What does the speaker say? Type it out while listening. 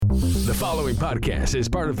The following podcast is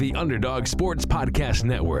part of the Underdog Sports Podcast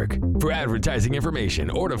Network. For advertising information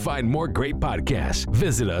or to find more great podcasts,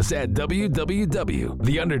 visit us at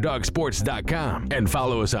www.theunderdogsports.com and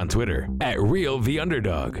follow us on Twitter at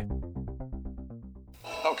RealTheUnderdog.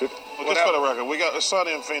 Okay. Well, just for the record, we got the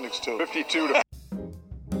Sunny in Phoenix too. 52 to.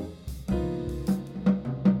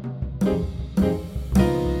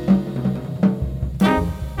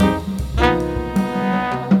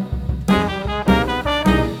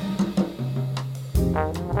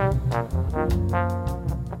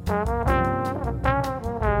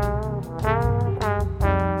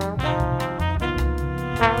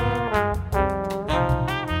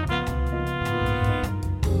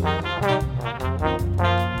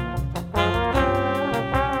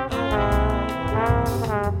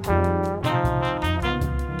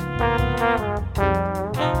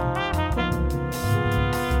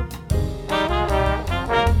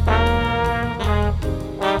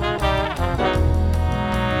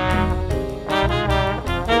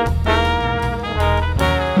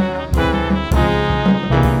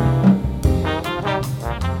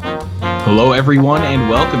 Hello, everyone, and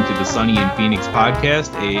welcome to the Sunny in Phoenix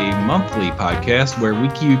podcast, a monthly podcast where we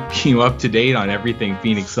keep you up to date on everything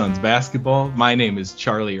Phoenix Suns basketball. My name is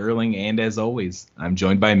Charlie Erling, and as always, I'm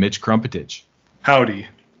joined by Mitch Krumpetich. Howdy,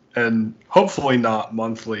 and hopefully not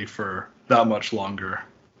monthly for that much longer,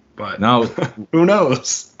 but now, who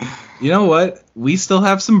knows? You know what? We still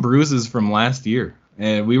have some bruises from last year,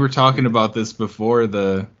 and we were talking about this before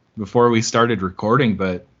we started recording,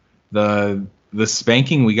 but the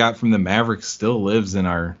spanking we got from the Mavericks still lives in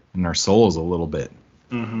our souls a little bit.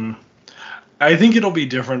 Mm-hmm. I think it'll be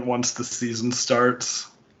different once the season starts,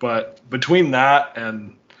 but between that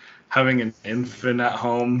and having an infant at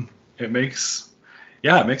home, it makes the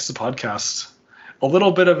podcast a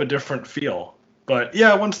little bit of a different feel. But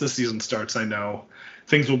yeah, once the season starts, I know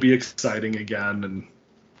things will be exciting again,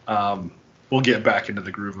 and we'll get back into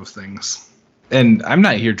the groove of things. And I'm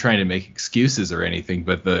not here trying to make excuses or anything,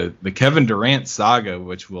 but the Kevin Durant saga,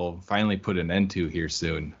 which we'll finally put an end to here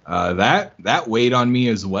soon, that weighed on me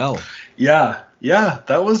as well. Yeah,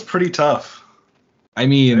 that was pretty tough. I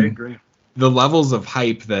mean, I agree. The levels of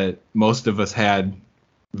hype that most of us had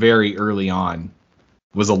very early on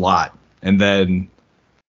was a lot. And then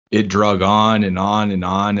it drug on and on and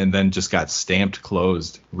on, and then just got stamped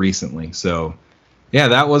closed recently. So yeah,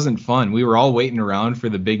 that wasn't fun. We were all waiting around for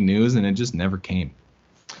the big news, and it just never came.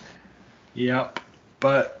 Yep,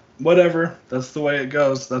 but whatever. That's the way it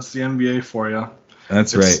goes. That's the NBA for you.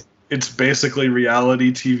 That's right. It's basically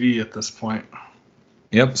reality TV at this point.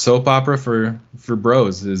 Yep, soap opera for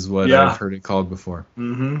bros is what I've heard it called before.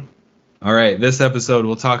 Mm-hmm. All right, this episode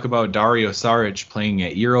we'll talk about Dario Saric playing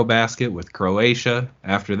at Eurobasket with Croatia.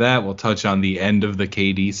 After that, we'll touch on the end of the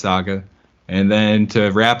KD saga. And then to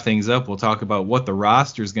wrap things up, we'll talk about what the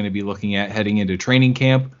roster is going to be looking at heading into training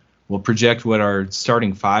camp. We'll project what our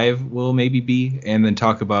starting five will maybe be, and then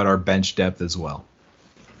talk about our bench depth as well.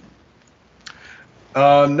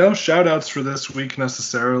 No shout-outs for this week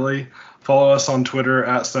necessarily. Follow us on Twitter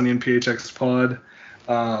at SunnyandPHXPod.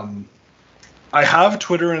 I have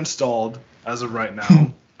Twitter installed as of right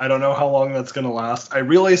now. I don't know how long that's going to last. I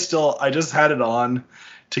just had it on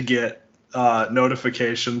to get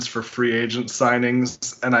notifications for free agent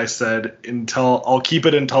signings, and I said I'll keep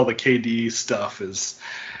it until the KD stuff is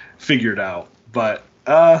figured out. But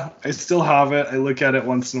I still have it. I look at it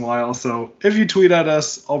once in a while, so if you tweet at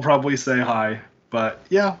us, I'll probably say hi. But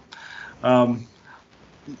yeah,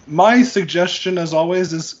 my suggestion as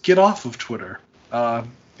always is get off of Twitter.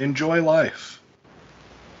 Enjoy life.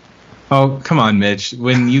 Oh, come on, Mitch.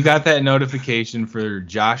 When you got that notification for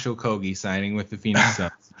Josh Okogie signing with the Phoenix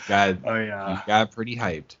Suns, you got pretty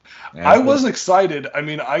hyped. I was excited. I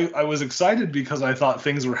mean, I was excited because I thought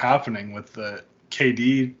things were happening with the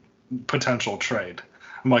KD potential trade.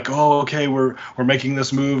 I'm like, oh, okay, we're making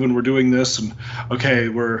this move and we're doing this, and okay,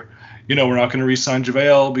 we're not going to re-sign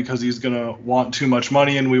JaVale because he's going to want too much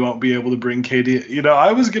money and we won't be able to bring KD.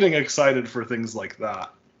 I was getting excited for things like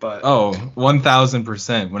that. But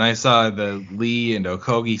 1,000%. When I saw the Lee and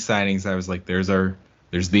Okogie signings, I was like, there's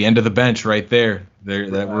the end of the bench right there.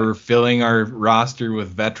 That we're filling our roster with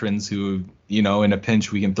veterans who, in a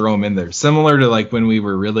pinch we can throw them in there. Similar to like when we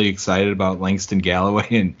were really excited about Langston Galloway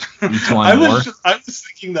and E'Twaun Moore. I was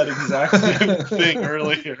thinking that exact same thing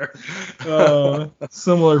earlier.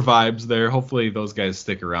 Similar vibes there. Hopefully those guys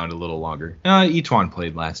stick around a little longer. E'Twaun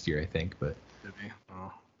played last year, I think, but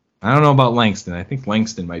I don't know about Langston. I think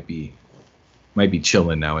Langston might be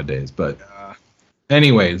chilling nowadays. But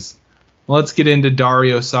anyways, let's get into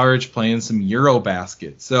Dario Saric playing some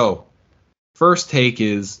Eurobasket. So first take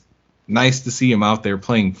is nice to see him out there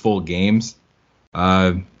playing full games.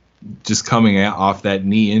 Just coming off that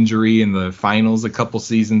knee injury in the finals a couple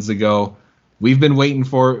seasons ago. We've been waiting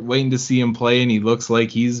to see him play, and he looks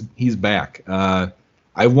like he's back.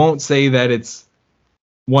 I won't say that it's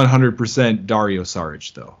 100% Dario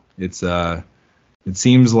Saric, though. It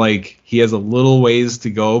seems like he has a little ways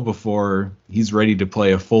to go before he's ready to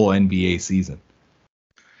play a full NBA season.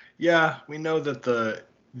 Yeah, we know that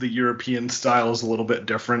the European style is a little bit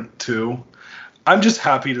different, too. I'm just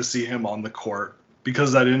happy to see him on the court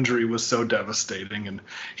because that injury was so devastating, and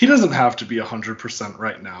he doesn't have to be 100%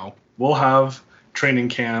 right now. We'll have training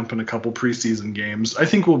camp and a couple preseason games. I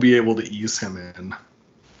think we'll be able to ease him in.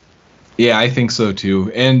 Yeah, I think so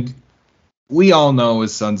too. And we all know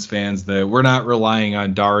as Suns fans that we're not relying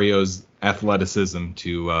on Dario's athleticism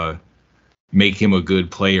to make him a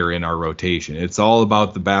good player in our rotation. It's all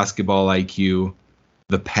about the basketball IQ,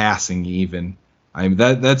 the passing even.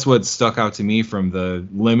 That's what stuck out to me from the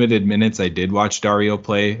limited minutes I did watch Dario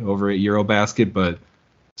play over at Eurobasket, but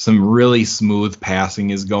some really smooth passing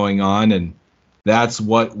is going on, and that's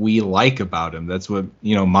what we like about him. That's what,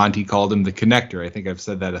 Monty called him, the connector. I think I've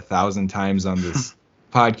said that 1,000 times on this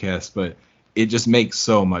podcast, but it just makes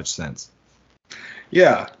so much sense.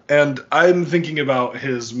 Yeah, and I'm thinking about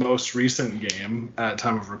his most recent game at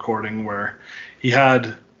time of recording where he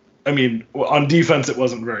had, on defense it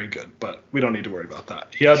wasn't very good, but we don't need to worry about that.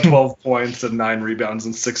 He had 12 points and 9 rebounds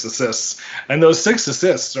and 6 assists, and those 6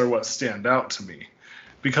 assists are what stand out to me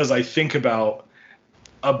because I think about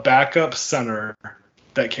a backup center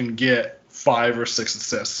that can get 5 or 6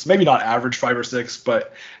 assists, maybe not average 5 or 6,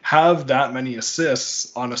 but have that many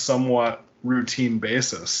assists on a somewhat routine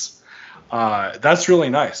basis. That's really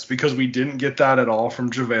nice because we didn't get that at all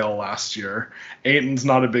from JaVale last year. Ayton's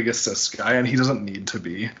not a big assist guy, and he doesn't need to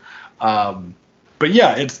be. But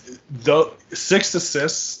yeah, it's the 6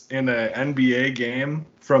 assists in an NBA game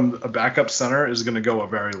from a backup center is going to go a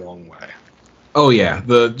very long way. Oh yeah,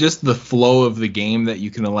 just the flow of the game that you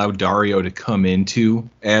can allow Dario to come into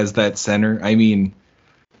as that center.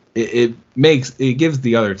 It gives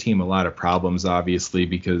the other team a lot of problems, obviously,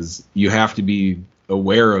 because you have to be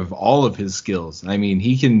aware of all of his skills.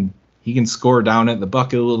 He can score down at the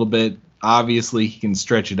bucket a little bit. Obviously, he can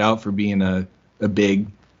stretch it out for being a big.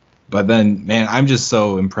 But then, man, I'm just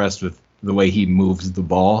so impressed with the way he moves the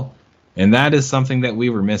ball, and that is something that we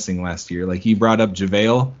were missing last year. Like he brought up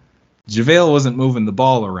JaVale. JaVale wasn't moving the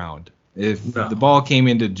ball around. If the ball came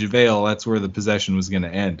into JaVale, that's where the possession was going to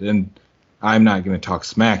end. And I'm not going to talk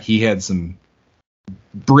smack. He had some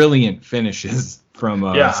brilliant finishes from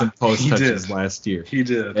some post touches last year. He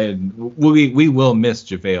did. And we will miss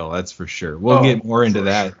JaVale, that's for sure. We'll get more into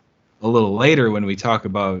that a little later when we talk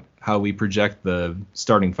about how we project the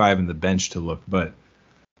starting 5 and the bench to look. But,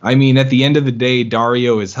 at the end of the day,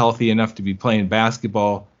 Dario is healthy enough to be playing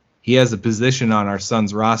basketball. He has a position on our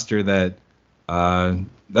Suns roster that's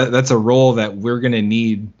a role that we're going to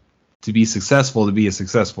need to be successful to be a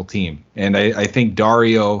successful team. And I think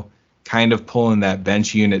Dario kind of pulling that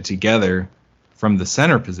bench unit together from the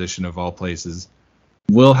center position of all places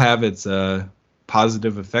will have its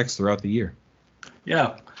positive effects throughout the year.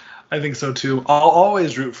 Yeah, I think so too. I'll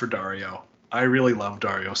always root for Dario. I really love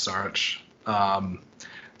Dario Saric.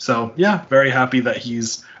 So yeah, very happy that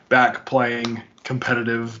he's back playing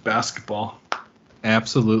competitive basketball.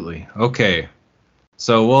 Absolutely. Okay.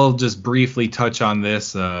 So we'll just briefly touch on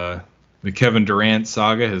this. The Kevin Durant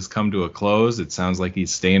saga has come to a close. It sounds like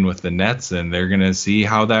he's staying with the Nets, and they're going to see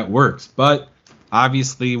how that works. But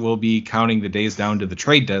obviously, we'll be counting the days down to the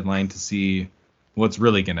trade deadline to see what's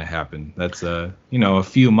really going to happen. That's a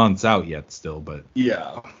few months out yet still, but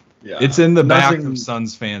yeah. It's in the back of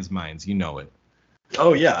Suns fans' minds. You know it.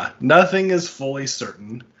 Oh, yeah. Nothing is fully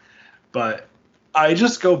certain, but I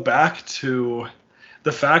just go back to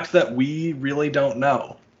the fact that we really don't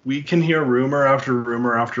know. We can hear rumor after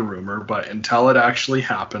rumor after rumor, but until it actually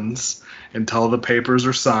happens, until the papers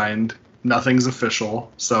are signed, nothing's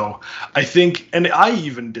official. So I think, and I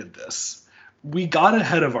even did this, we got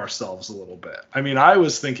ahead of ourselves a little bit. I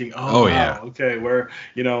was thinking, okay,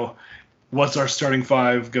 what's our starting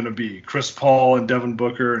 5 going to be? Chris Paul and Devin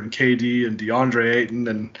Booker and KD and DeAndre Ayton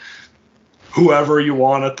and whoever you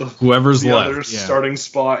want at whoever's the left, other starting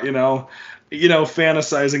spot,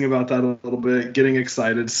 fantasizing about that a little bit, getting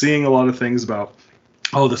excited, seeing a lot of things about,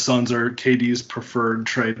 the Suns are KD's preferred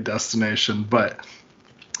trade destination. But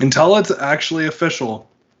until it's actually official,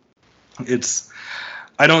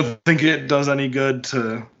 I don't think it does any good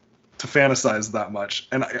to fantasize that much.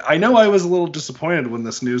 And I know I was a little disappointed when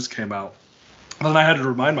this news came out. And then I had to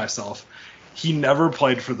remind myself, he never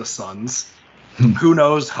played for the Suns. Who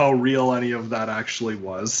knows how real any of that actually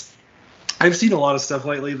was. I've seen a lot of stuff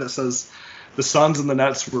lately that says the Suns and the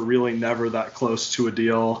Nets were really never that close to a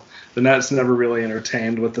deal. The Nets never really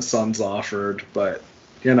entertained what the Suns offered, but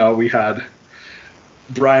we had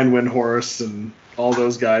Brian Windhorst and all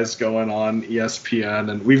those guys going on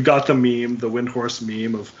ESPN, and we've got the Windhorst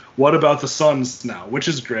meme of what about the Suns now, which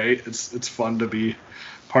is great. It's fun to be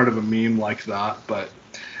part of a meme like that, but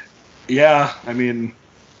yeah, I mean,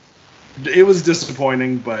 it was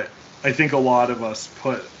disappointing, but I think a lot of us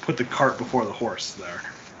put the cart before the horse there.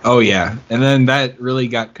 Oh yeah, and then that really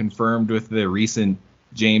got confirmed with the recent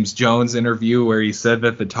James Jones interview where he said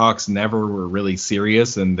that the talks never were really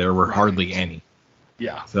serious and there were hardly any.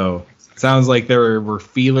 Yeah. So it sounds like there were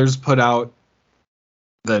feelers put out.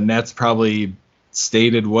 The Nets probably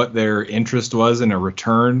stated what their interest was in a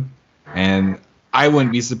return, and I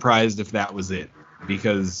wouldn't be surprised if that was it,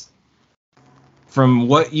 because from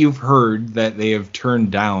what you've heard that they have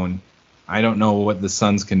turned down, I don't know what the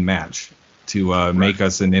Suns can match to make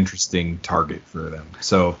us an interesting target for them.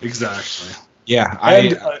 So exactly. Yeah,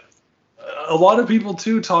 a lot of people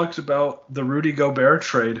too talked about the Rudy Gobert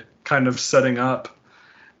trade kind of setting up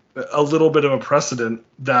a little bit of a precedent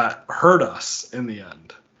that hurt us in the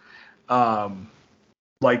end.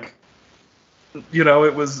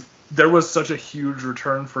 There was such a huge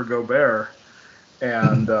return for Gobert,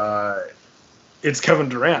 and it's Kevin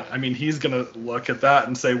Durant. I mean, he's going to look at that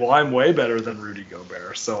and say, well, I'm way better than Rudy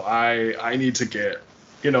Gobert, so I need to get,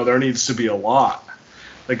 there needs to be a lot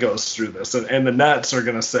that goes through this. And the Nets are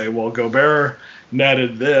going to say, well, Gobert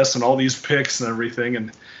netted this and all these picks and everything,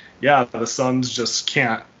 and yeah, the Suns just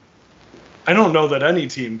can't. I don't know that any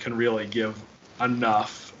team can really give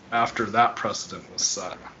enough after that precedent was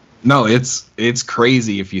set. No, it's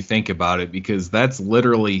crazy if you think about it, because that's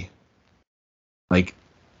literally like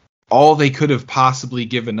all they could have possibly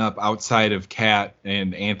given up outside of Cat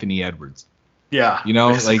and Anthony Edwards. Yeah.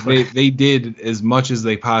 Basically. Like they did as much as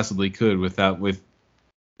they possibly could with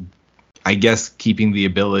I guess keeping the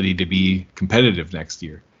ability to be competitive next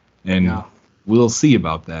year. And we'll see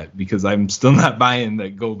about that, because I'm still not buying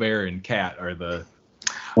that Gobert and Cat are the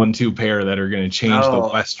 1-2 pair that are going to change the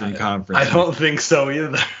Western Conference. I don't think so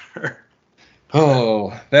either.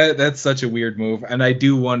 Oh, that's such a weird move. And I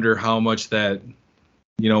do wonder how much that,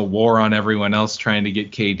 wore on everyone else trying to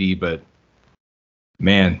get KD. But,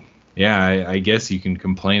 man, yeah, I guess you can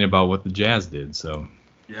complain about what the Jazz did. So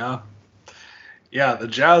Yeah. Yeah, the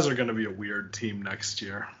Jazz are going to be a weird team next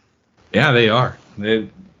year. Yeah, they are.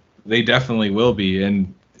 They definitely will be.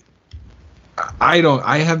 And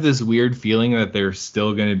I have this weird feeling that they're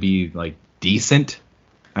still going to be like decent.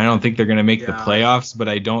 I don't think they're going to make the playoffs, but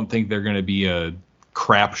I don't think they're going to be a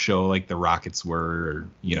crap show like the Rockets were,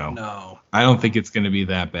 No. I don't think it's going to be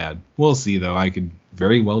that bad. We'll see though. I could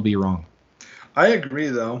very well be wrong. I agree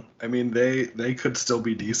though. I mean, they could still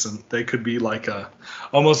be decent. They could be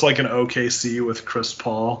almost like an OKC with Chris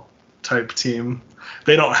Paul type team.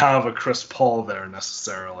 They don't have a Chris Paul there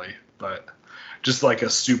necessarily, but just like a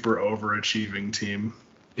super overachieving team.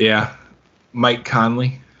 Yeah. Mike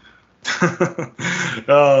Conley. I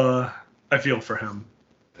feel for him.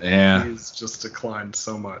 Yeah. He's just declined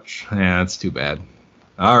so much. Yeah, that's too bad.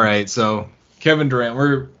 All right, so Kevin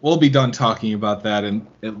Durant, we'll be done talking about that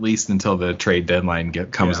at least until the trade deadline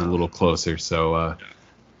comes a little closer. So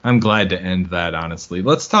I'm glad to end that, honestly.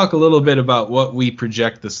 Let's talk a little bit about what we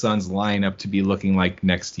project the Suns lineup to be looking like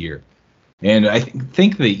next year. And I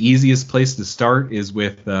think the easiest place to start is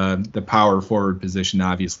with the power forward position,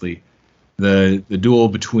 obviously. The duel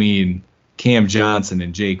between Cam Johnson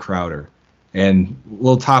and Jay Crowder. And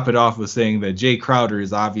we'll top it off with saying that Jay Crowder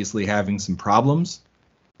is obviously having some problems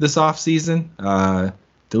this offseason.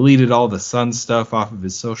 Deleted all the Suns stuff off of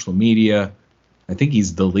his social media. I think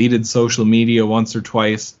he's deleted social media once or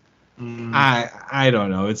twice. I don't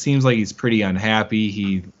know. It seems like he's pretty unhappy.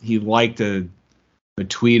 He liked a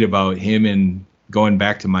tweet about him and going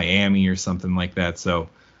back to Miami or something like that. So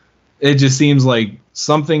it just seems like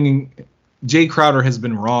Jay Crowder has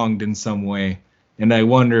been wronged in some way. And I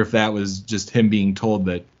wonder if that was just him being told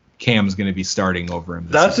that Cam's going to be starting over him.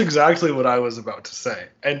 That's exactly what I was about to say.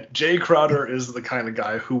 And Jay Crowder is the kind of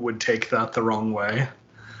guy who would take that the wrong way.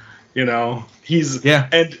 And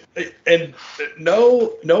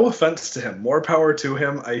no offense to him, more power to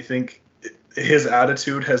him. I think his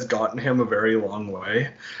attitude has gotten him a very long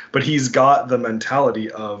way, but he's got the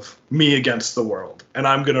mentality of me against the world, and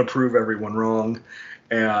I'm going to prove everyone wrong,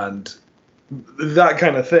 and that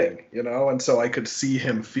kind of thing, And so I could see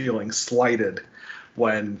him feeling slighted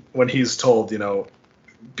when he's told,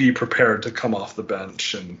 be prepared to come off the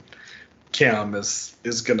bench and Cam is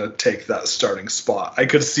going to take that starting spot. I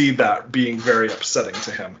could see that being very upsetting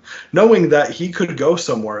to him, knowing that he could go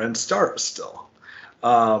somewhere and start still.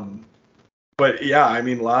 But yeah, I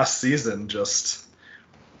mean, last season just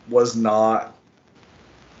was not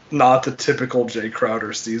the typical Jay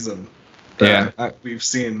Crowder season that we've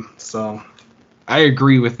seen. So I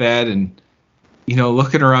agree with that. And,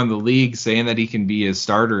 looking around the league saying that he can be a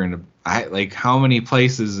starter, and how many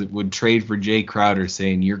places would trade for Jay Crowder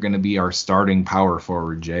saying you're going to be our starting power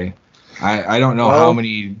forward, Jay? I don't know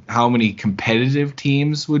how many competitive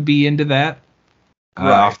teams would be into that.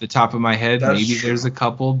 Off the top of my head, That's maybe true. There's a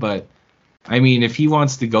couple, but I mean, if he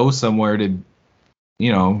wants to go somewhere to,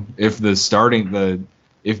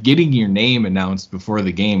 if getting your name announced before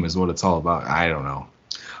the game is what it's all about, I don't know.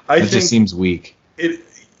 It just seems weak.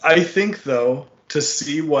 I think, though, to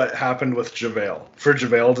see what happened with JaVale, for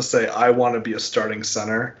JaVale to say, I want to be a starting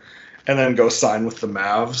center, and then go sign with the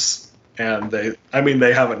Mavs, and they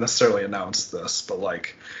haven't necessarily announced this, but,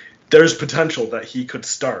 there's potential that he could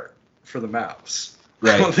start for the Mavs.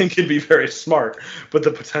 Right. I don't think he'd be very smart, but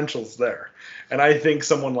the potential's there. And I think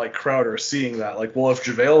someone like Crowder seeing that, if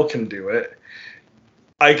JaVale can do it,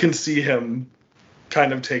 I can see him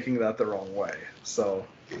kind of taking that the wrong way. So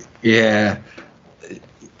yeah,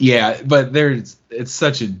 but it's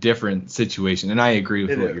such a different situation, and I agree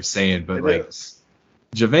with what you're saying. But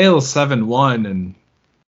JaVale's 7'1" and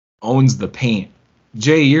owns the paint.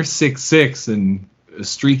 Jay, you're 6'6" and a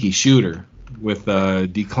streaky shooter with a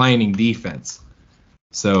declining defense.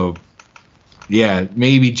 So yeah,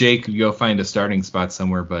 maybe Jay could go find a starting spot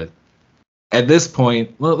somewhere, but at this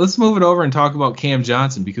point, let's move it over and talk about Cam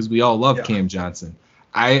Johnson, because we all love Cam Johnson.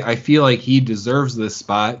 I feel like he deserves this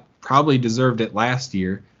spot, probably deserved it last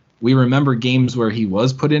year. We remember games where he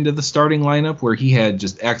was put into the starting lineup where he had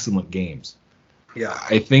just excellent games. Yeah,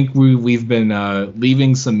 I think we've been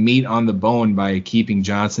leaving some meat on the bone by keeping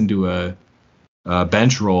Johnson to a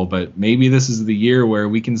bench role, but maybe this is the year where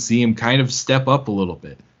we can see him kind of step up a little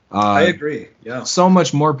bit. I agree, yeah. So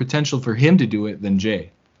much more potential for him to do it than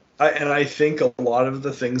Jay. I think a lot of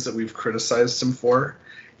the things that we've criticized him for,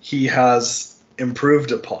 he has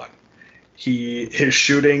improved upon. His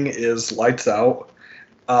shooting is lights out.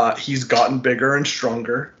 He's gotten bigger and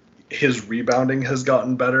stronger. His rebounding has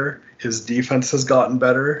gotten better. His defense has gotten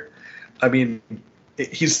better. I mean,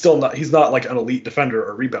 he's not like an elite defender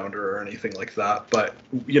or rebounder or anything like that. But,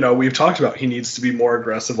 we've talked about he needs to be more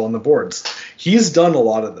aggressive on the boards. He's done a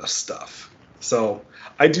lot of this stuff. So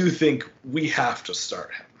I do think we have to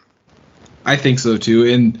start him. I think so too.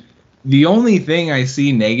 And the only thing I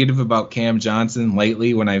see negative about Cam Johnson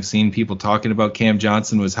lately when I've seen people talking about Cam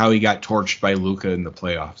Johnson was how he got torched by Luka in the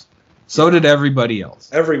playoffs. So did everybody else.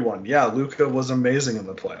 Everyone. Yeah, Luka was amazing in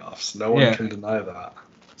the playoffs. No one can deny that.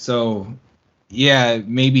 So, yeah,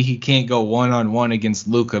 maybe he can't go one-on-one against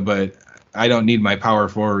Luka, but I don't need my power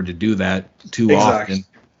forward to do that too often.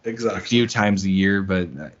 Exactly. A few times a year, but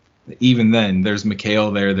even then, there's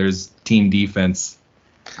McHale there, there's team defense.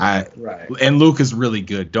 Right. And Luka's really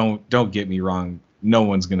good. Don't get me wrong. No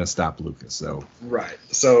one's gonna stop Luka. So right.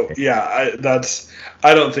 So yeah,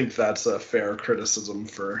 I don't think that's a fair criticism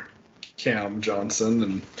for Cam Johnson,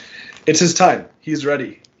 and it's his time. He's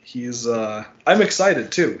ready. I'm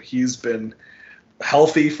excited too. He's been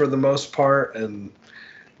healthy for the most part and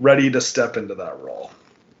ready to step into that role.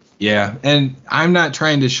 Yeah, and I'm not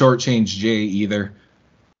trying to shortchange Jay either.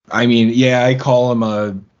 I mean, yeah, I call him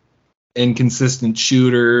a inconsistent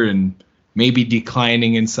shooter and maybe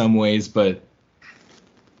declining in some ways, but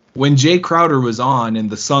when Jay Crowder was on and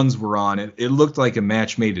the Suns were on, it looked like a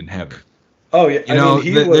match made in heaven. Oh yeah,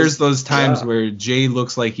 there's those times where Jay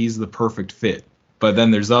looks like he's the perfect fit, but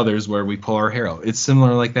then there's others where we pull our hair out. It's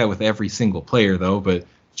similar like that with every single player though, but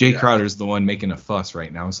Jay Crowder's the one making a fuss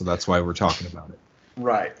right now, so that's why we're talking about it.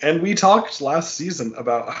 Right, and we talked last season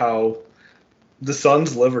about how the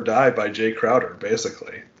Suns live or die by Jay Crowder,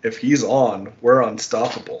 basically. If he's on, we're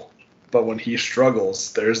unstoppable. But when he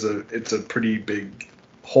struggles, it's a pretty big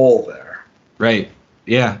hole there. Right.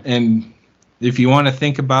 Yeah. And if you want to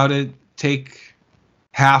think about it, take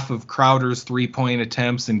half of Crowder's 3-point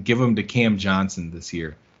attempts and give them to Cam Johnson this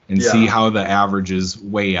year and see how the averages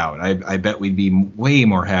weigh out. I bet we'd be way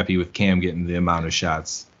more happy with Cam getting the amount of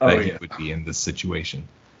shots that he would be in this situation.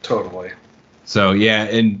 Totally. So, yeah,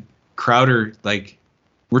 and Crowder,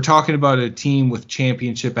 we're talking about a team with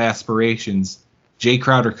championship aspirations. Jay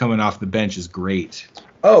Crowder coming off the bench is great.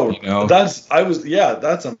 Oh, that's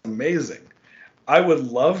amazing. I would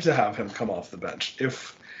love to have him come off the bench.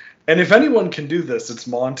 If anyone can do this, it's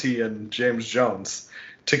Monty and James Jones,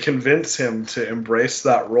 to convince him to embrace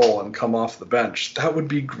that role and come off the bench. That would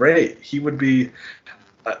be great. He would be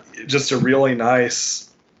just a really nice,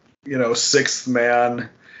 sixth man,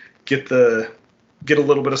 get a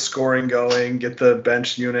little bit of scoring going, get the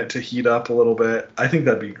bench unit to heat up a little bit. I think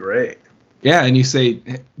that'd be great. Yeah, and you say,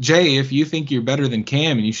 Jay, if you think you're better than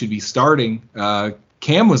Cam and you should be starting,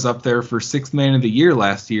 Cam was up there for sixth man of the year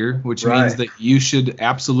last year, which means that you should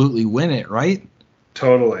absolutely win it, right?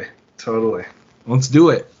 Totally. Let's do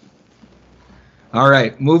it. All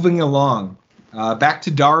right, moving along. Back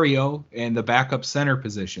to Dario and the backup center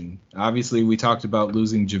position. Obviously, we talked about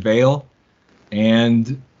losing JaVale,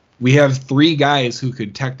 and we have three guys who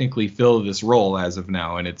could technically fill this role as of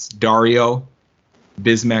now, and it's Dario,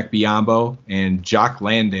 Bismack Biyombo, and Jock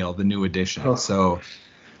Landale, the new addition. Oh, so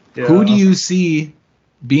yeah. Who do you see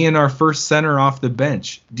being our first center off the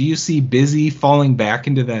bench? Do you see Busy falling back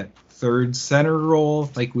into that third center role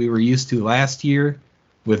like we were used to last year,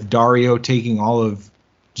 with Dario taking all of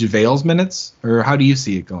JaVale's minutes? Or how do you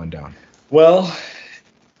see it going down? Well,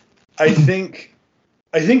 I think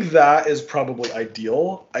that is probably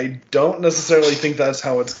ideal. I don't necessarily think that's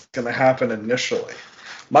how it's going to happen initially.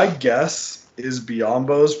 My guess is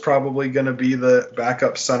Biyombo's probably going to be the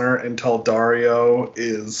backup center until Dario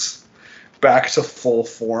is back to full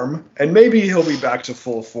form. And maybe he'll be back to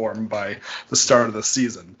full form by the start of the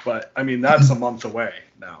season. But, I mean, that's a month away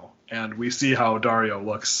now. And we see how Dario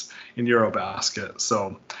looks in Eurobasket.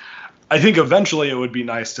 So I think eventually it would be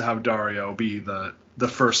nice to have Dario be the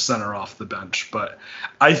first center off the bench. But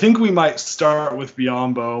I think we might start with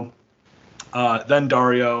Biyombo, then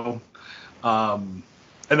Dario, and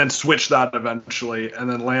then switch that eventually. And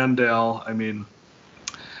then Landale, I mean,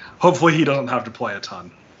 hopefully he doesn't have to play a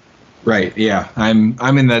ton. Right, yeah.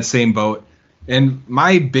 I'm in that same boat. And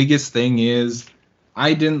my biggest thing is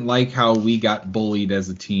I didn't like how we got bullied as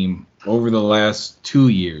a team over the last 2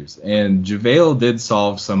 years. And JaVale did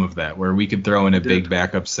solve some of that, where we could throw in a big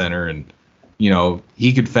backup center and,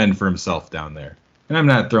 he could fend for himself down there. And I'm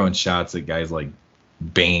not throwing shots at guys like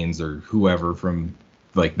Baines or whoever from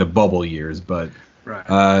like the bubble years, but right.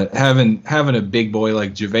 Having a big boy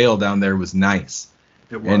like JaVale down there was nice.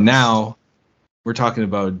 It was. And now we're talking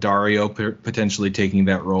about Dario potentially taking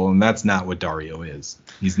that role, and that's not what Dario is.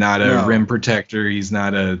 He's not a rim protector. He's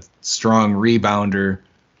not a strong rebounder.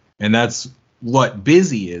 And that's what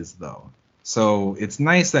Busy is, though. So it's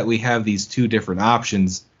nice that we have these two different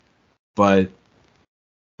options, but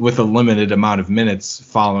with a limited amount of minutes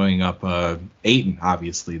following up Ayton,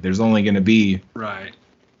 obviously. There's only going to be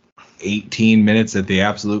 18 minutes at the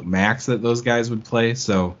absolute max that those guys would play.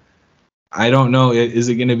 So I don't know. Is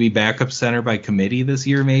it going to be backup center by committee this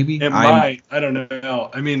year, maybe? It might. I don't know.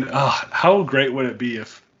 I mean, how great would it be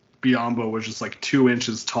if Biyombo was just like 2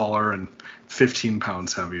 inches taller and 15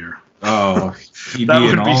 pounds heavier? Oh, he'd that be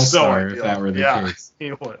would an be all-star so if that were the case.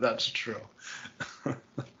 He would. That's true.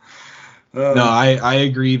 No, I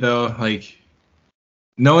agree, though. Like,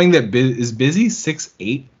 knowing that is Busy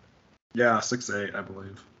 6'8"? Yeah, 6'8", I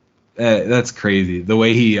believe. That's crazy. The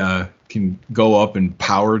way he can go up and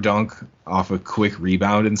power dunk off a quick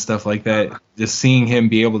rebound and stuff like that. Just seeing him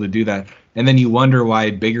be able to do that. And then you wonder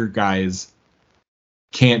why bigger guys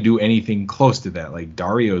can't do anything close to that. Like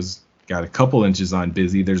Dario's got a couple inches on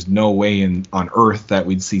Busy. There's no way on earth that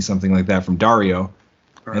we'd see something like that from Dario.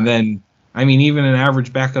 Right. And then, I mean, even an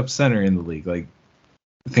average backup center in the league. Like,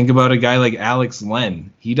 think about a guy like Alex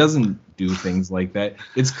Len. He doesn't do things like that.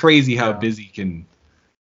 It's crazy how Busy can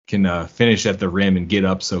finish at the rim and get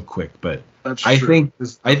up so quick. But I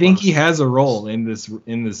think he has a role in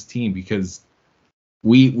this team, because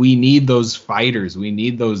we need those fighters. We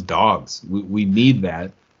need those dogs. We need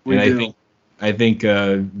that. I think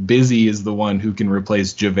Busy is the one who can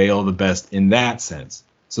replace JaVale the best in that sense.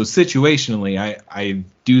 So situationally, I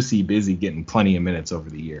do see Busy getting plenty of minutes over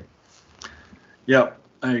the year. Yep,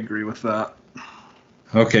 I agree with that.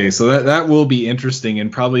 Okay, so that will be interesting,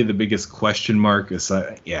 and probably the biggest question mark is,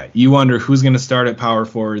 you wonder who's going to start at power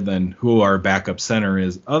forward, then who our backup center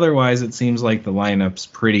is. Otherwise, it seems like the lineup's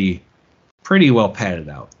pretty well padded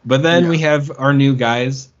out. But then we have our new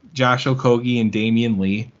guys, Josh Okogie and Damian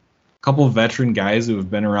Lee, a couple of veteran guys who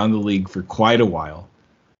have been around the league for quite a while.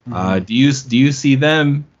 Mm-hmm. Do you see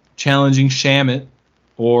them challenging Shamet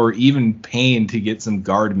or even Payne to get some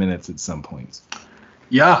guard minutes at some points?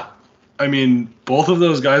 Yeah. I mean, both of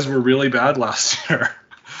those guys were really bad last year.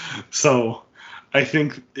 So I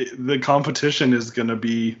think the competition is going to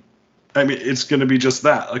be, it's going to be just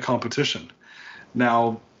that, a competition.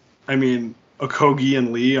 Now, I mean, Okogie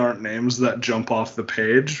and Lee aren't names that jump off the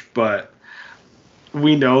page, but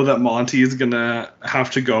we know that Monty is going to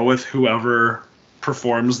have to go with whoever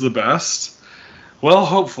performs the best. Well,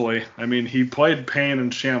 hopefully. I mean, he played Payne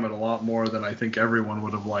and Shamet a lot more than I think everyone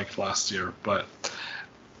would have liked last year, but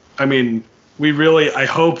I mean, I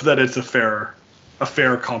hope that it's a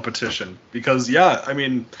fair competition because, I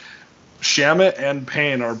mean, Shamet and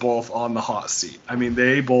Payne are both on the hot seat. I mean,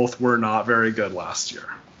 they both were not very good last year.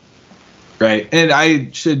 Right, and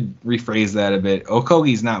I should rephrase that a bit.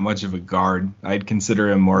 Okogie's not much of a guard. I'd consider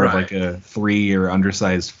him more of like a 3 or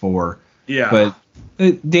undersized 4. Yeah. But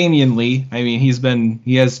Damian Lee, I mean,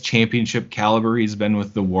 he has championship caliber. He's been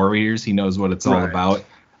with the Warriors. He knows what it's all about.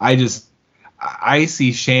 I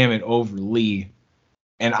see Shamet over Lee,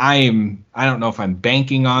 and I don't know if I'm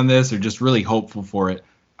banking on this or just really hopeful for it.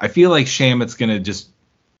 I feel like Shamet's going to just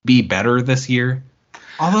be better this year.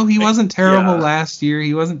 Although he wasn't terrible last year.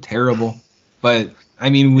 He wasn't terrible. But I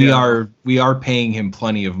mean, we are paying him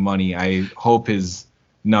plenty of money. I hope his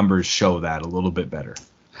numbers show that a little bit better.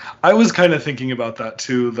 I was kind of thinking about that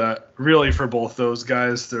too, that really for both those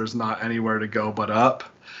guys, there's not anywhere to go but up.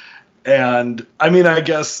 And I mean, I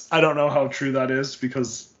guess I don't know how true that is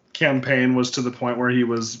because Cam Payne was to the point where he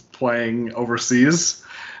was playing overseas.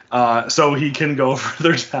 So he can go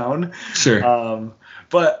further down. Sure.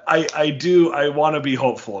 But I want to be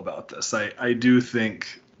hopeful about this. I do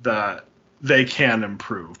think that they can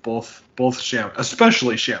improve, both Shamet,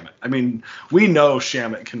 especially Shamet. I mean, we know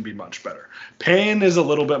Shamet can be much better. Payne is a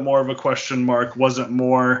little bit more of a question mark. Wasn't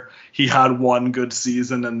more he had one good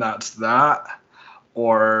season and that's that?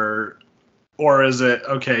 Or is it,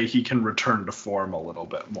 okay, he can return to form a little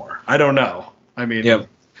bit more? I don't know. I mean,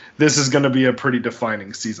 This is going to be a pretty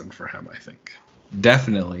defining season for him, I think.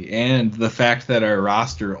 Definitely. And the fact that our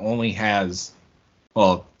roster only has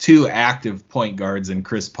 2 active point guards in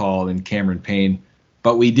Chris Paul and Cameron Payne.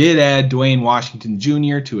 But we did add Dwayne Washington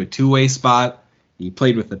Jr. to a 2-way spot. He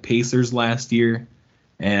played with the Pacers last year.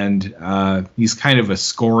 And he's kind of a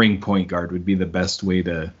scoring point guard would be the best way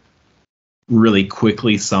to really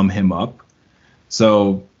quickly sum him up.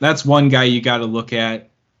 So that's one guy you got to look at.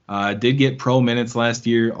 Did get pro minutes last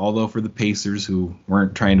year, although for the Pacers who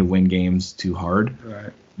weren't trying to win games too hard.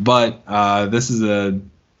 Right. But this is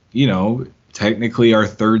technically our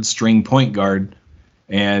 3rd string point guard.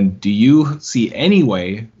 And do you see any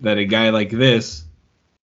way that a guy like this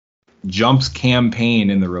jumps Cam Payne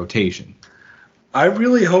in the rotation? I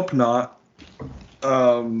really hope not.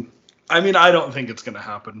 I mean, I don't think it's going to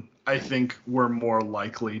happen. I think we're more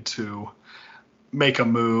likely to make a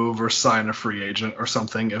move or sign a free agent or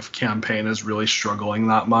something if Cam Payne is really struggling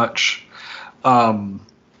that much.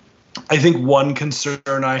 I think one concern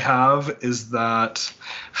I have is that,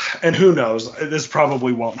 and who knows, this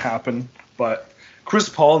probably won't happen, but Chris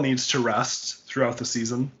Paul needs to rest throughout the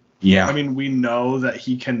season. Yeah. I mean, we know that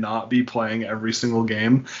he cannot be playing every single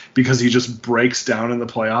game because he just breaks down in the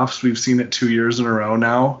playoffs. We've seen it 2 years in a row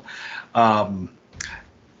now.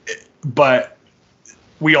 But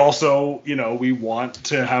we also, we want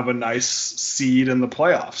to have a nice seed in the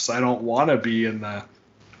playoffs. I don't want to be in the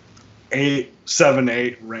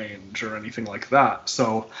 7-8 range or anything like that.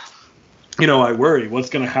 So, I worry what's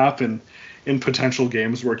going to happen in potential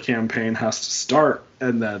games where Cam Payne has to start,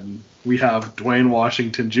 and then we have Dwayne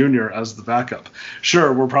Washington Jr. as the backup.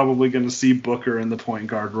 Sure, we're probably going to see Booker in the point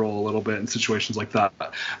guard role a little bit in situations like that.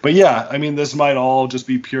 But yeah, I mean, this might all just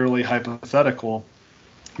be purely hypothetical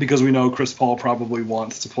because we know Chris Paul probably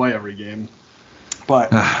wants to play every game. But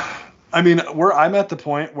I mean, I'm at the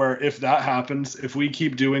point where if that happens, if we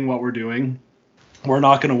keep doing what we're doing, we're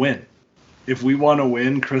not going to win. If we want to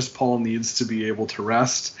win, Chris Paul needs to be able to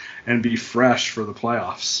rest and be fresh for the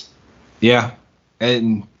playoffs. Yeah.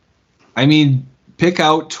 And I mean, pick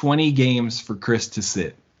out 20 games for Chris to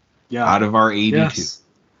sit out of our 82. Yes.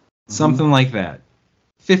 Something like that.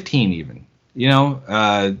 15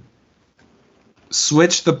 even.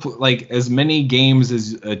 Switch as many games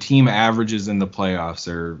as a team averages in the playoffs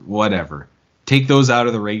or whatever. Take those out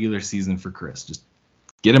of the regular season for Chris. Just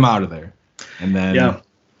get him out of there. And then,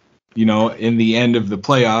 in the end of the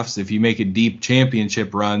playoffs, if you make a deep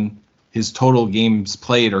championship run, his total games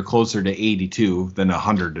played are closer to 82 than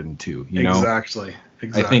 102. Exactly.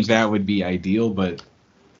 I think that would be ideal, but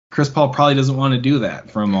Chris Paul probably doesn't want to do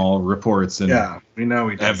that from all reports and we know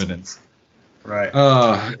he doesn't. Evidence. Right.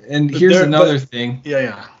 And here's another thing.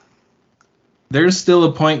 Yeah. There's still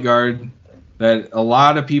a point guard that a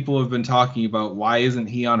lot of people have been talking about. Why isn't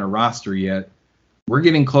he on a roster yet? We're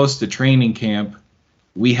getting close to training camp.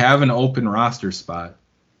 We have an open roster spot.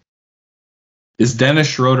 Is Dennis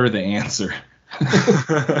Schroeder the answer?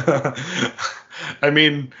 I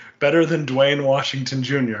mean, better than Dwayne Washington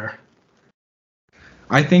Jr.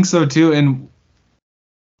 I think so too. And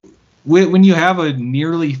when you have a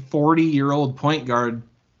nearly 40-year-old point guard,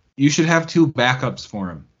 you should have 2 backups for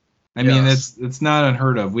him. I mean, it's not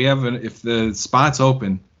unheard of. We have if the spot's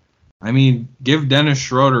open, I mean, give Dennis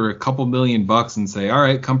Schroeder a couple $1 million and say, all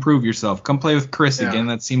right, come prove yourself. Come play with Chris again.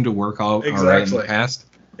 That seemed to work out all right in the past.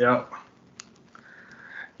 Yeah.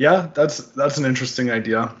 Yeah, that's an interesting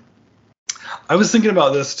idea. I was thinking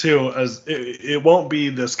about this too, as it won't be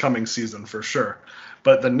this coming season for sure,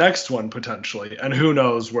 but the next one potentially, and who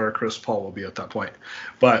knows where Chris Paul will be at that point.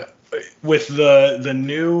 But with the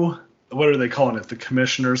new, what are they calling it? The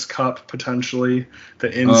Commissioner's Cup, potentially,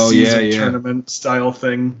 the in-season tournament style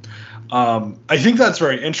thing. I think that's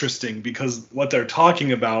very interesting because what they're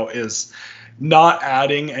talking about is not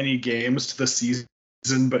adding any games to the season,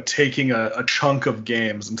 but taking a chunk of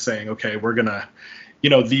games and saying, okay, we're going to,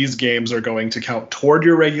 these games are going to count toward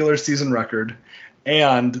your regular season record,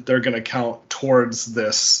 and they're going to count towards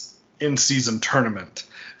this in-season tournament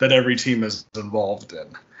that every team is involved in.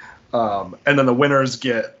 And then the winners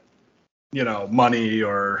get, money,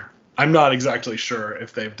 or I'm not exactly sure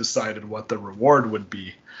if they've decided what the reward would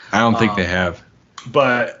be. I don't think they have.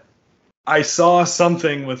 But I saw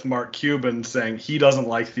something with Mark Cuban saying he doesn't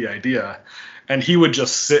like the idea, and he would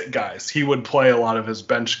just sit guys. He would play a lot of his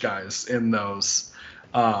bench guys in those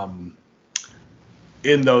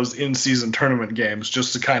in-season tournament games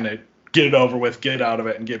just to kind of get it over with, get out of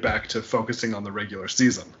it, and get back to focusing on the regular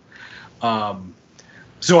season.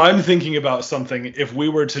 So I'm thinking about something, if we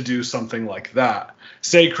were to do something like that,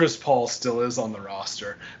 say Chris Paul still is on the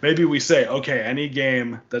roster, maybe we say, okay, any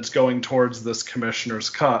game that's going towards this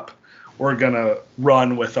Commissioner's Cup, we're going to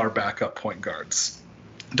run with our backup point guards.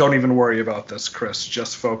 Don't even worry about this, Chris.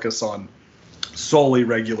 Just focus on solely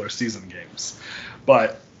regular season games.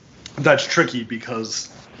 But that's tricky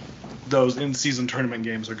because those in-season tournament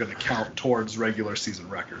games are going to count towards regular season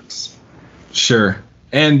records. Sure.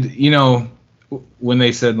 And, when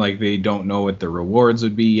they said, they don't know what the rewards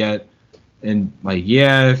would be yet, and,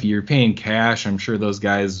 if you're paying cash, I'm sure those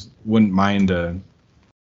guys wouldn't mind a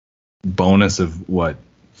bonus of,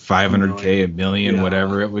 $500K, $1 million,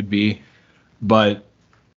 whatever it would be. But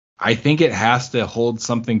I think it has to hold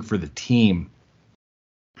something for the team.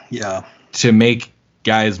 Yeah. To make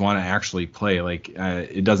guys want to actually play.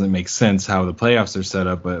 It doesn't make sense how the playoffs are set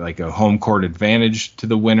up, but a home court advantage to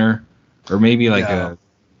the winner, or maybe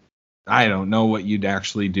I don't know what you'd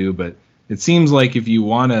actually do, but it seems like if you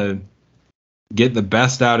want to get the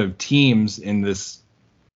best out of teams in this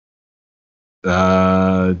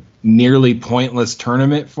nearly pointless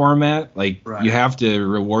tournament format, you have to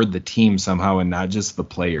reward the team somehow and not just the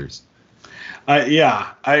players. I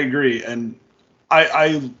agree. And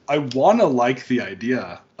I want to like the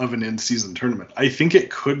idea of an in-season tournament. I think it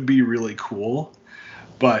could be really cool.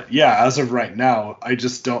 But yeah, as of right now, I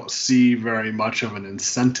just don't see very much of an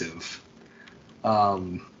incentive.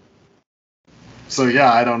 So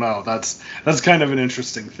yeah, I don't know. That's kind of an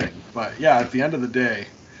interesting thing. But yeah, at the end of the day,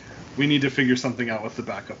 we need to figure something out with the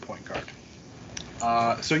backup point guard.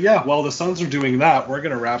 So yeah, while the Suns are doing that, we're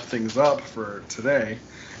going to wrap things up for today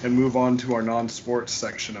and move on to our non-sports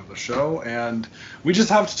section of the show. And we just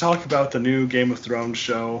have to talk about the new Game of Thrones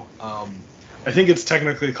show. I think it's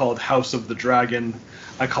technically called House of the Dragon.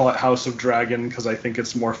 I call it House of Dragon because I think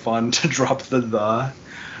it's more fun to drop the.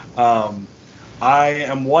 I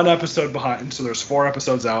am one episode behind, so there's 4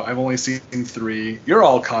 episodes out. I've only seen 3. You're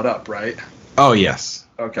all caught up, right? Oh, yes.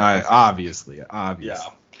 Okay. Obviously. Yeah.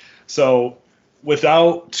 So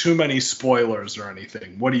without too many spoilers or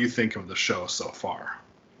anything, what do you think of the show so far?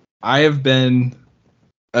 I have been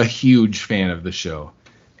a huge fan of the show.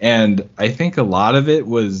 And I think a lot of it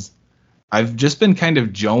was I've just been kind of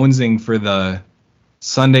jonesing for the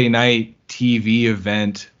Sunday night TV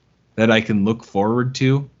event that I can look forward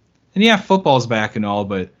to. And yeah, football's back and all,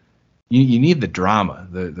 but you need the drama,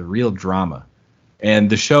 the real drama. And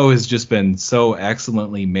the show has just been so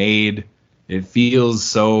excellently made. It feels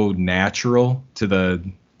so natural to the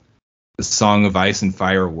Song of Ice and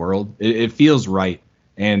Fire world. It feels right.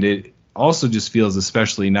 And it also just feels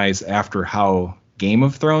especially nice after how Game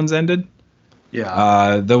of Thrones ended.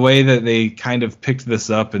 Yeah. The way that they kind of picked this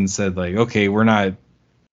up and said, okay, we're going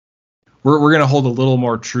to hold a little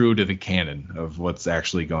more true to the canon of what's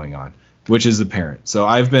actually going on, which is apparent. So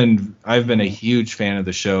I've been a huge fan of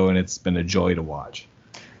the show, and it's been a joy to watch.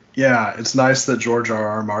 Yeah, it's nice that George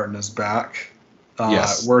R.R. Martin is back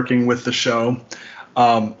working with the show.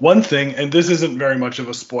 One thing, and this isn't very much of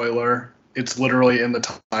a spoiler, it's literally in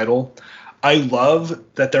the title. I love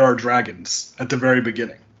that there are dragons at the very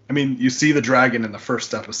beginning. I mean, you see the dragon in the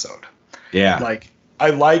first episode. Yeah. I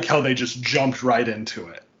like how they just jumped right into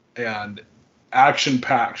it. And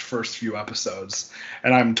action-packed first few episodes,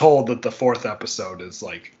 and I'm told that the 4th episode is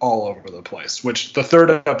all over the place, which the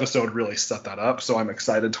 3rd episode really set that up, so I'm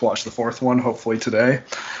excited to watch the 4th one hopefully today.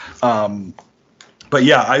 But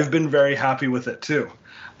yeah, I've been very happy with it too.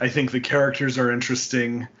 I think the characters are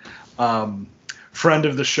interesting. Friend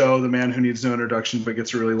of the show, the man who needs no introduction but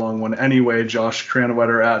gets a really long one anyway, Josh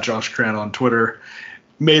Cranwetter at Josh Cran on Twitter,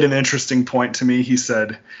 made an interesting point to me. He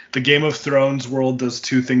said, the Game of Thrones world does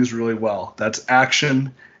two things really well. That's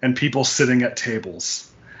action and people sitting at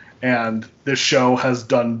tables. And this show has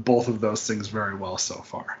done both of those things very well so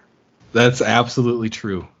far. That's absolutely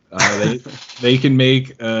true. They can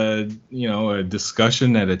make a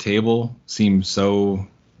discussion at a table seem so,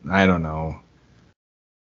 I don't know.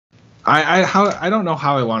 I don't know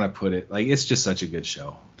how I want to put it. Like, it's just such a good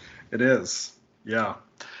show. It is. Yeah.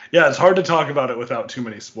 Yeah, it's hard to talk about it without too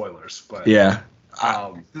many spoilers, but yeah.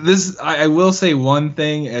 I will say one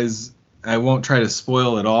thing, as I won't try to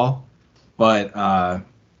spoil it all, but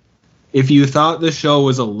if you thought the show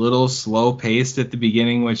was a little slow paced at the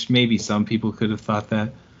beginning, which maybe some people could have thought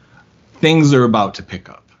that, things are about to pick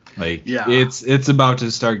up. Like, yeah. It's about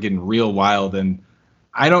to start getting real wild, and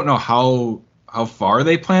I don't know how far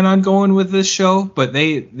they plan on going with this show, but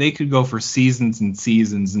they could go for seasons and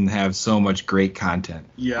seasons and have so much great content.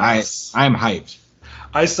 Yes. I'm hyped.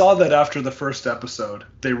 I saw that after the first episode,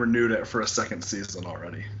 they renewed it for a second season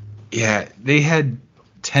already. Yeah, they had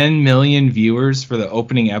 10 million viewers for the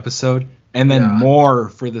opening episode, and then more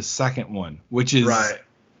for the second one, which is right.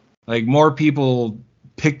 Like, more people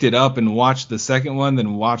picked it up and watched the second one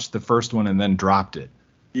than watched the first one and then dropped it.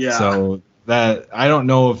 Yeah. So that, I don't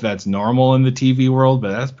know if that's normal in the TV world,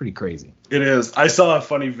 but that's pretty crazy. It is. I saw a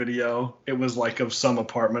funny video. It was like of some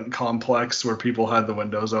apartment complex where people had the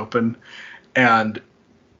windows open, and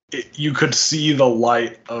you could see the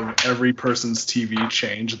light of every person's TV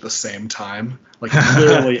change at the same time. Like,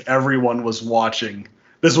 literally everyone was watching.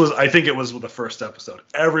 I think it was the first episode.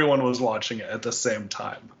 Everyone was watching it at the same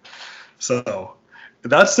time. So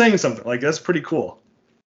that's saying something. Like, that's pretty cool.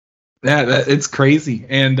 Yeah, it's crazy.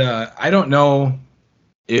 And I don't know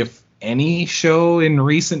if any show in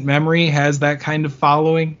recent memory has that kind of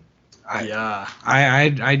following.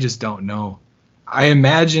 I just don't know. I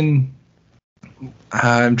imagine...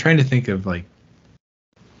 I'm trying to think of, like...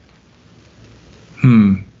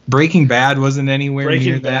 Breaking Bad wasn't anywhere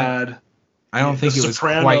near that. Bad. I don't think it was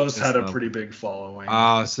quite... Sopranos had a pretty big following.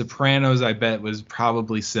 Sopranos, I bet, was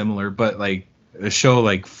probably similar, but, like, a show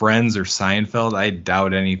like Friends or Seinfeld, I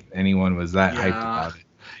doubt anyone was that hyped about it.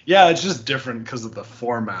 Yeah, it's just different because of the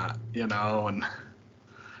format, and a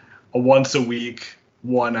once a week,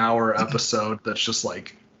 1 hour episode that's just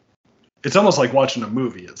like, it's almost like watching a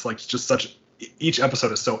movie. It's like just each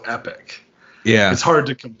episode is so epic. Yeah. It's hard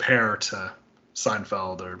to compare to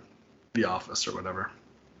Seinfeld or The Office or whatever.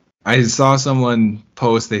 I saw someone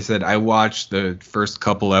post, they said, I watched the first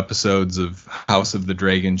couple episodes of House of the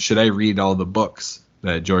Dragon. Should I read all the books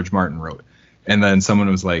that George Martin wrote? And then someone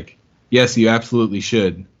was like, yes, you absolutely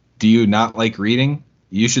should. Do you not like reading?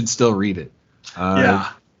 You should still read it.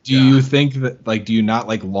 Do you think that, like, do you not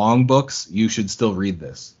like long books? You should still read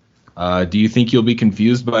this. Do you think you'll be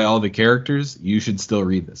confused by all the characters? You should still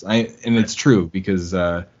read this. And it's true, because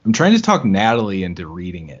I'm trying to talk Natalie into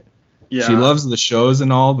reading it. Yeah. She loves the shows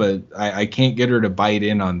and all, but I can't get her to bite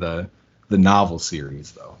in on the novel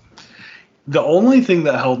series, though. The only thing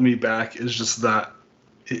that held me back is just that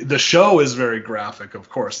the show is very graphic, of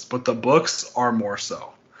course, but the books are more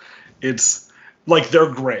so. It's like,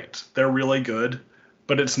 they're great. They're really good,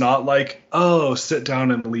 but it's not like, oh, sit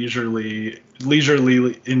down and leisurely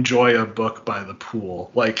enjoy a book by the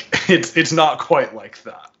pool. Like, it's not quite like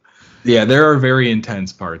that. Yeah, there are very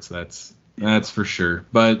intense parts. That's for sure.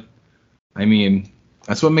 But I mean,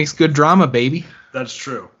 that's what makes good drama, baby. That's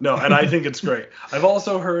true. No, and I think it's great. I've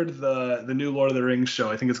also heard the new Lord of the Rings show.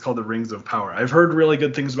 I think it's called The Rings of Power. I've heard really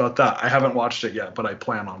good things about that. I haven't watched it yet, but I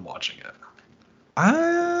plan on watching it.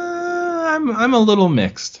 I'm a little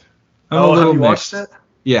mixed. Have you watched it?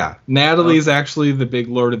 Yeah. Natalie's actually the big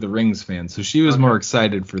Lord of the Rings fan, so she was more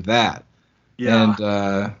excited for that. Yeah.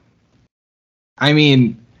 And I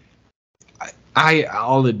mean,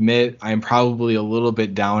 I'll admit I'm probably a little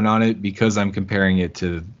bit down on it because I'm comparing it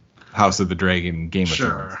to House of the Dragon, Game of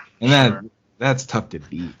Thrones. And that's tough to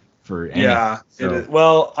beat for anything. Yeah, it is.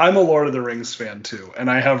 Well, I'm a Lord of the Rings fan too, and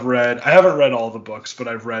I haven't read all the books, but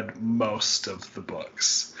I've read most of the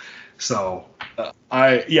books. So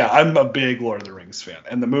I'm a big Lord of the Rings fan,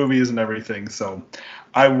 and the movies and everything. So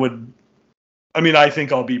I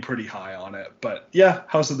think I'll be pretty high on it. But yeah,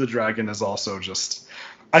 House of the Dragon is also just,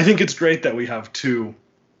 I think it's great that we have two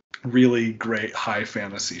really great high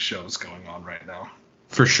fantasy shows going on right now.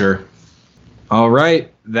 For sure. All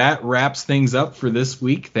right, that wraps things up for this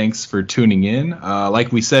week. Thanks for tuning in.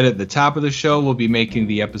 Like we said at the top of the show, we'll be making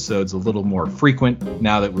the episodes a little more frequent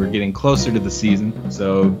now that we're getting closer to the season.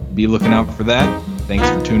 So be looking out for that. Thanks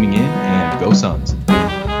for tuning in, and go Suns.